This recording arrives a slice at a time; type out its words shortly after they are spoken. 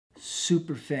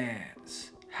superfans.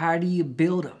 How do you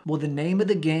build them? Well, the name of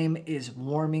the game is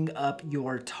warming up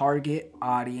your target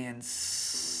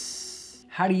audience.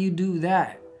 How do you do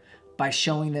that? By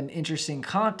showing them interesting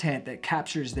content that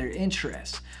captures their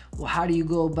interest. Well, how do you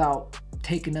go about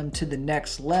taking them to the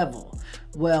next level?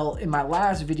 Well, in my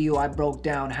last video, I broke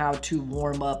down how to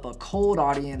warm up a cold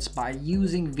audience by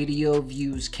using video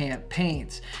views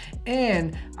campaigns.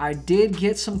 And I did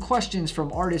get some questions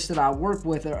from artists that I work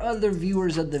with or other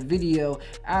viewers of the video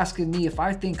asking me if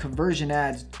I think conversion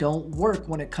ads don't work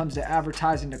when it comes to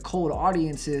advertising to cold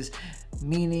audiences,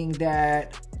 meaning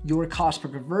that your cost per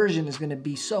conversion is going to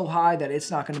be so high that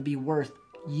it's not going to be worth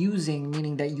using,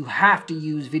 meaning that you have to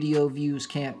use video views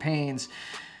campaigns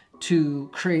to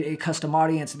create a custom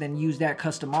audience and then use that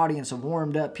custom audience of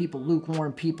warmed up people,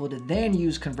 lukewarm people, to then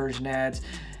use conversion ads.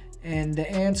 And the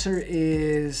answer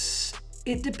is,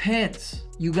 it depends.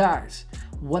 You guys,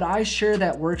 what I share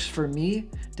that works for me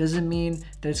doesn't mean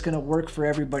that it's going to work for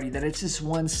everybody, that it's just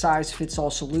one size fits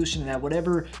all solution, that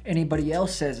whatever anybody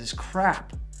else says is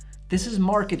crap. This is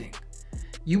marketing.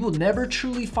 You will never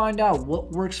truly find out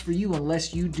what works for you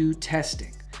unless you do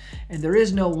testing. And there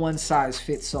is no one size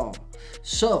fits all.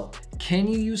 So, can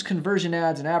you use conversion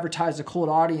ads and advertise to cold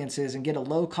audiences and get a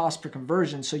low cost per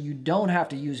conversion so you don't have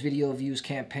to use video views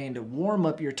campaign to warm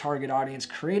up your target audience,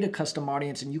 create a custom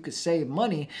audience, and you could save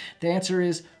money? The answer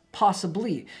is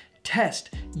possibly.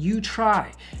 Test, you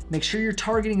try, make sure your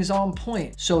targeting is on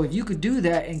point. So if you could do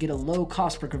that and get a low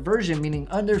cost per conversion, meaning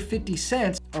under 50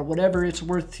 cents or whatever it's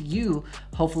worth to you,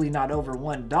 hopefully not over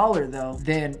 $1 though,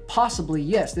 then possibly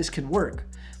yes, this can work.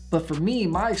 But for me,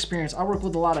 my experience, I work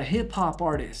with a lot of hip hop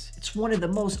artists. It's one of the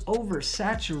most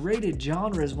oversaturated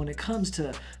genres when it comes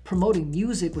to promoting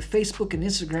music with Facebook and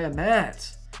Instagram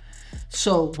ads.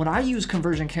 So when I use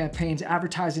conversion campaigns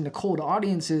advertising to cold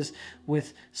audiences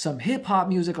with some hip hop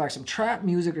music, like some trap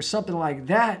music or something like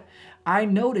that, I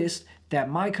noticed that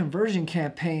my conversion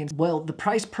campaigns, well, the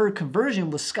price per conversion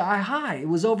was sky high. It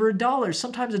was over $1,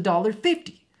 sometimes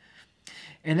 $1.50.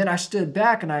 And then I stood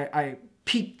back and I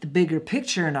peeked the bigger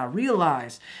picture and I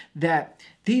realized that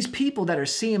these people that are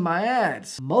seeing my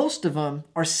ads, most of them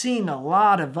are seeing a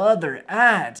lot of other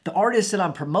ads. The artists that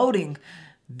I'm promoting,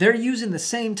 they're using the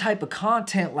same type of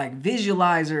content like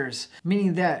visualizers,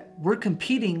 meaning that we're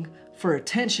competing for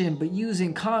attention, but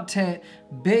using content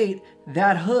bait,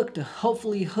 that hook, to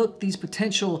hopefully hook these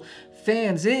potential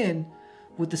fans in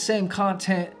with the same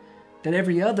content that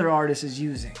every other artist is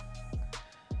using.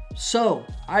 So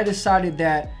I decided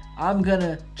that I'm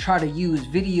gonna try to use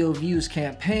video views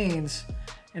campaigns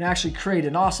and actually create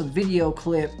an awesome video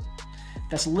clip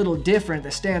that's a little different,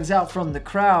 that stands out from the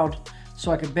crowd,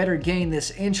 so I could better gain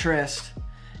this interest.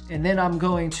 And then I'm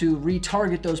going to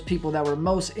retarget those people that were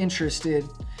most interested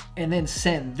and then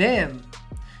send them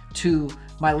to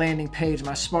my landing page,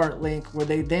 my Smartlink, where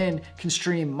they then can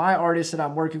stream my artists that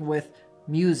I'm working with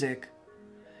music.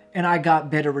 And I got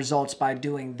better results by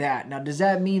doing that. Now, does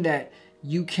that mean that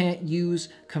you can't use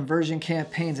conversion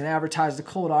campaigns and advertise to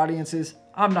cold audiences?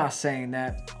 I'm not saying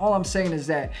that. All I'm saying is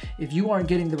that if you aren't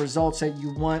getting the results that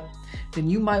you want, then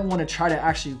you might want to try to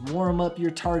actually warm up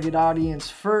your target audience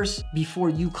first before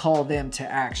you call them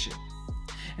to action.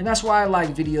 And that's why I like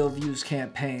video views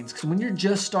campaigns, because when you're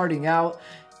just starting out,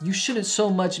 you shouldn't so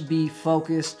much be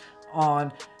focused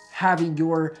on having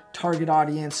your target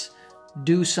audience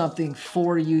do something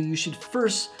for you. You should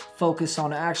first focus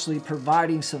on actually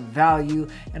providing some value.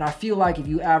 And I feel like if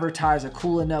you advertise a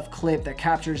cool enough clip that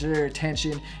captures their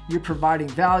attention, you're providing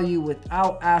value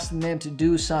without asking them to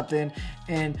do something.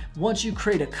 And once you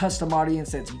create a custom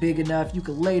audience that's big enough, you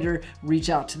can later reach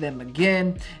out to them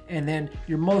again, and then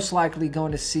you're most likely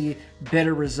going to see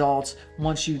better results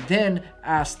once you then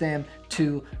ask them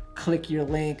to click your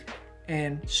link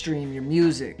and stream your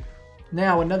music.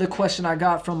 Now, another question I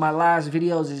got from my last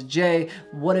videos is, Jay,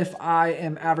 what if I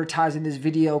am advertising this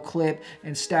video clip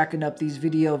and stacking up these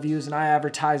video views and I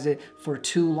advertise it for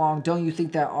too long? Don't you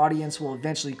think that audience will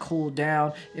eventually cool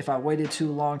down if I waited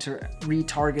too long to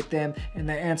retarget them? And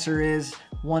the answer is,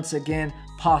 once again,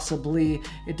 possibly.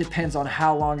 It depends on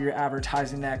how long you're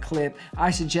advertising that clip.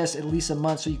 I suggest at least a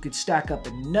month so you could stack up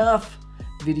enough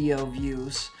video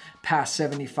views past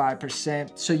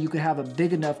 75%, so you could have a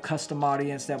big enough custom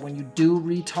audience that when you do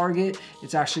retarget,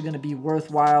 it's actually going to be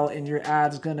worthwhile and your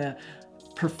ad's going to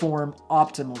perform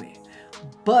optimally.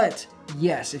 But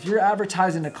yes, if you're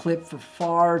advertising a clip for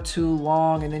far too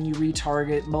long and then you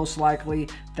retarget, most likely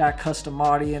that custom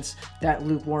audience, that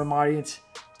lukewarm audience,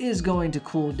 is going to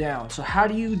cool down. So how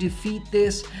do you defeat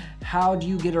this? How do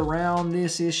you get around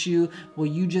this issue? Well,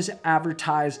 you just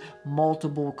advertise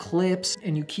multiple clips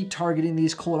and you keep targeting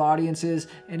these cold audiences.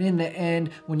 And in the end,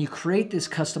 when you create this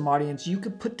custom audience, you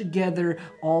could put together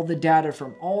all the data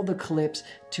from all the clips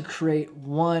to create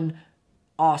one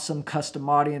awesome custom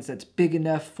audience that's big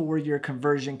enough for your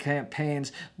conversion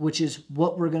campaigns, which is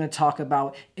what we're going to talk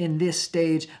about in this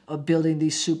stage of building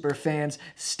these super fans.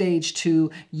 Stage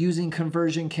 2, using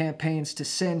conversion campaigns to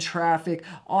send traffic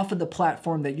off of the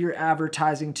platform that you're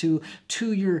advertising to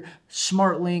your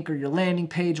Smartlink or your landing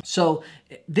page. So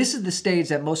this is the stage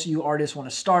that most of you artists want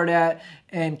to start at.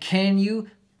 And can you?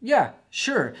 Yeah,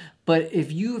 sure. But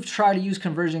if you've tried to use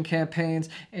conversion campaigns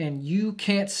and you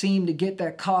can't seem to get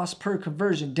that cost per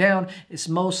conversion down, it's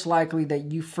most likely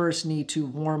that you first need to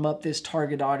warm up this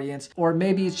target audience. Or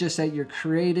maybe it's just that your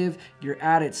creative, your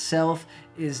ad itself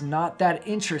is not that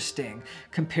interesting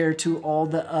compared to all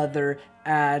the other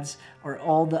ads or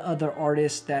all the other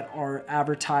artists that are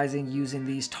advertising using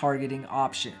these targeting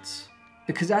options.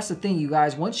 Because that's the thing, you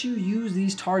guys, once you use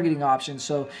these targeting options,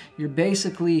 so you're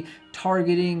basically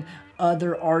targeting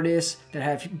other artists that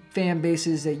have fan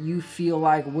bases that you feel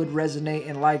like would resonate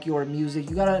and like your music,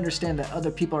 you got to understand that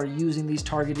other people are using these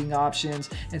targeting options.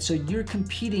 And so you're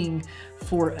competing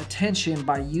for attention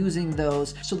by using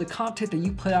those. So the content that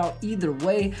you put out, either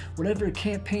way, whatever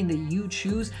campaign that you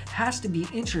choose, has to be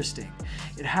interesting.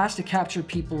 It has to capture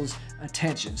people's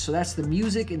attention. So that's the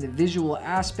music, and the visual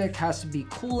aspect has to be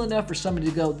cool enough for somebody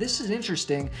to go, this is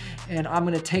interesting, and I'm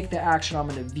going to take the action, I'm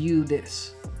going to view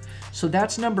this. So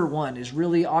that's number one, is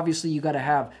really, obviously you got to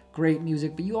have great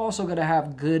music, but you also got to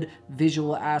have good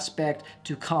visual aspect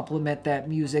to complement that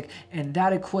music. And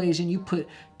that equation, you put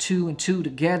 2 and 2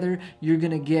 together, you're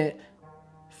going to get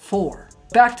 4.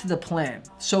 Back to the plan.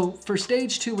 So for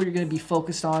stage 2, what you're going to be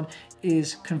focused on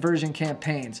is conversion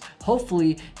campaigns.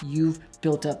 Hopefully you've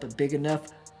built up a big enough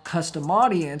custom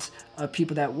audience of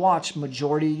people that watch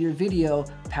majority of your video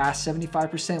past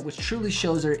 75%, which truly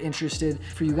shows they're interested.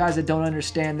 For you guys that don't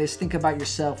understand this, think about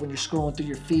yourself when you're scrolling through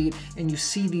your feed and you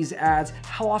see these ads.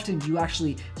 How often do you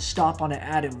actually stop on an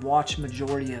ad and watch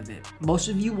majority of it? Most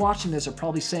of you watching this are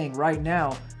probably saying right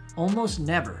now, almost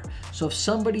never. So if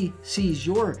somebody sees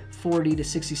your 40 to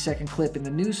 60 second clip in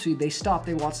the newsfeed, they stop,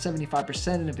 they watch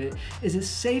 75% of it. Is it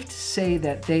safe to say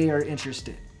that they are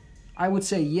interested? I would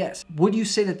say yes. Would you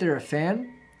say that they're a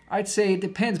fan? I'd say it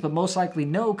depends, but most likely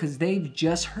no, because they've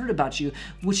just heard about you,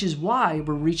 which is why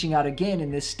we're reaching out again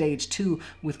in this stage 2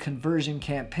 with conversion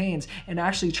campaigns and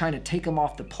actually trying to take them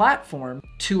off the platform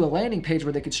to a landing page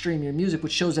where they could stream your music,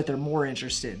 which shows that they're more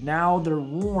interested. Now they're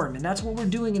warm, and that's what we're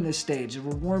doing in this stage.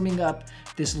 We're warming up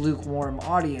this lukewarm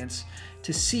audience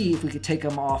to see if we could take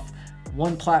them off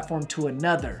one platform to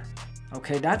another.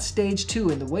 Okay, that's stage 2,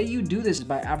 and the way you do this is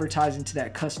by advertising to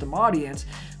that custom audience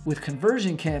with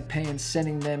conversion campaigns,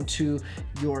 sending them to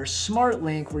your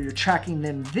Smartlink where you're tracking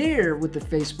them there with the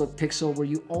Facebook pixel, where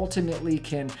you ultimately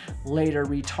can later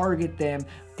retarget them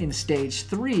in stage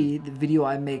 3, the video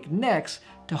I make next,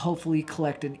 to hopefully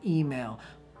collect an email.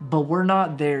 But we're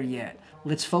not there yet.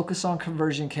 Let's focus on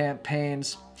conversion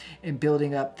campaigns and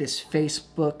building up this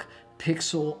Facebook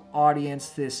pixel audience,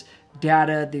 this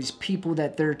data, these people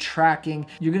that they're tracking.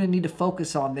 You're going to need to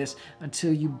focus on this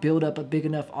until you build up a big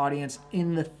enough audience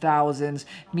in the thousands,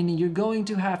 meaning you're going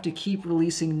to have to keep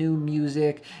releasing new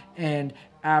music and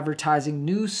advertising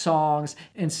new songs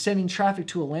and sending traffic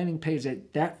to a landing page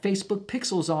that Facebook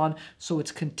pixel's on, so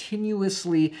it's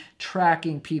continuously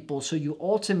tracking people, so you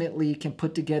ultimately can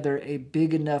put together a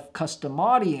big enough custom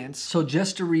audience. So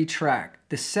just to retrack,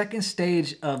 the second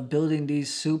stage of building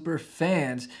these super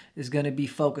fans is going to be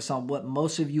focused on what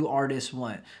most of you artists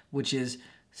want, which is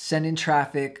sending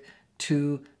traffic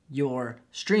to your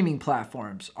streaming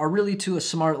platforms, or really to a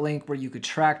Smartlink where you could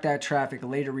track that traffic and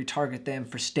later retarget them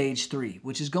for stage 3,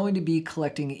 which is going to be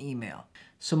collecting email.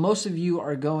 So most of you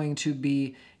are going to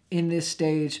be in this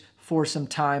stage for some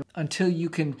time until you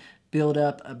can build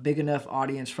up a big enough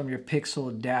audience from your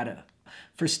pixel data.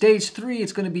 For stage 3,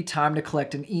 it's going to be time to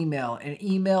collect an email. An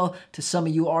email to some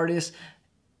of you artists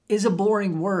is a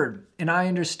boring word, and I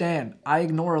understand. I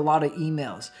ignore a lot of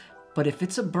emails. But if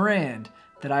it's a brand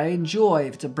that I enjoy,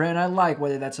 if it's a brand I like,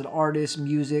 whether that's an artist,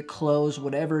 music, clothes,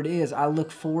 whatever it is, I look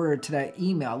forward to that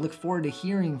email. I look forward to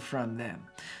hearing from them.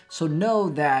 So know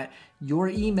that your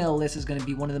email list is going to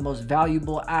be one of the most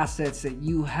valuable assets that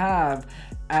you have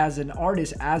as an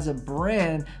artist, as a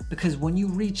brand, because when you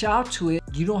reach out to it,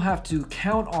 you don't have to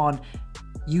count on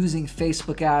using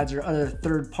Facebook ads or other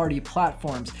third-party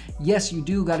platforms. Yes, you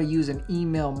do got to use an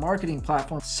email marketing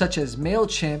platform such as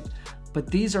MailChimp, but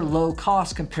these are low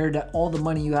cost compared to all the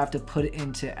money you have to put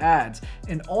into ads.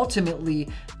 And ultimately,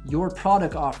 your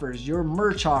product offers, your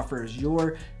merch offers,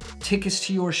 your tickets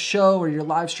to your show or your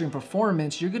live stream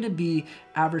performance, you're gonna be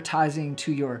advertising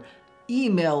to your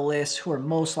email list who are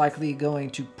most likely going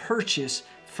to purchase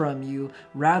from you,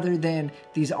 rather than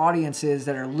these audiences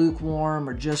that are lukewarm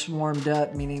or just warmed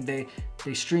up, meaning they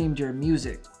streamed your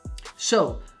music.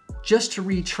 So just to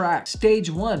retract, stage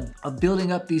one of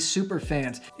building up these super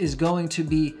fans is going to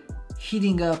be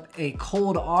heating up a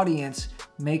cold audience,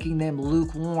 making them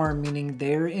lukewarm, meaning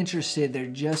they're interested, they're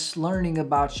just learning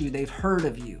about you, they've heard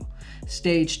of you.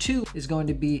 Stage two is going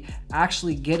to be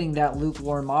actually getting that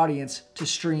lukewarm audience to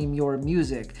stream your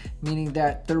music, meaning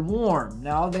that they're warm.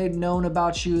 Now they've known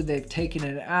about you, they've taken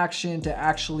an action to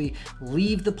actually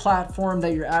leave the platform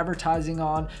that you're advertising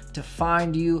on to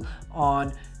find you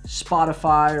on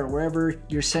Spotify or wherever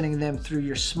you're sending them through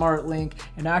your Smartlink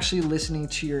and actually listening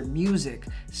to your music.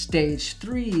 Stage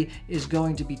three is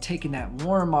going to be taking that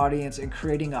warm audience and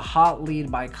creating a hot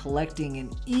lead by collecting an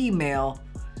email.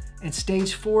 And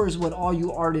stage four is what all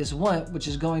you artists want, which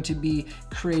is going to be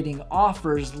creating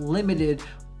offers, limited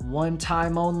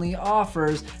one-time only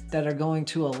offers that are going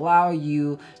to allow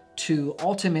you to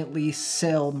ultimately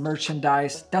sell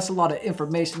merchandise. That's a lot of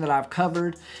information that I've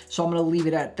covered, so I'm gonna leave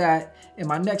it at that. In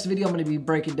my next video, I'm gonna be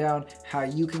breaking down how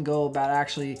you can go about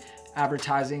actually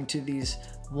advertising to these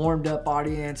warmed up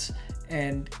audience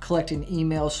and collecting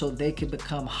emails so they can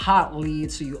become hot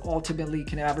leads, so you ultimately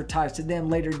can advertise to them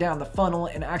later down the funnel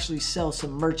and actually sell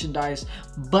some merchandise.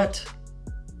 But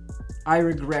I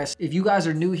regress. If you guys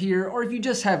are new here, or if you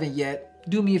just haven't yet,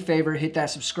 do me a favor, hit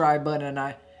that subscribe button, and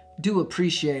I do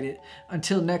appreciate it.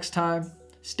 Until next time,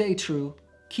 stay true,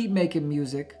 keep making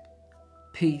music.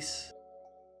 Peace.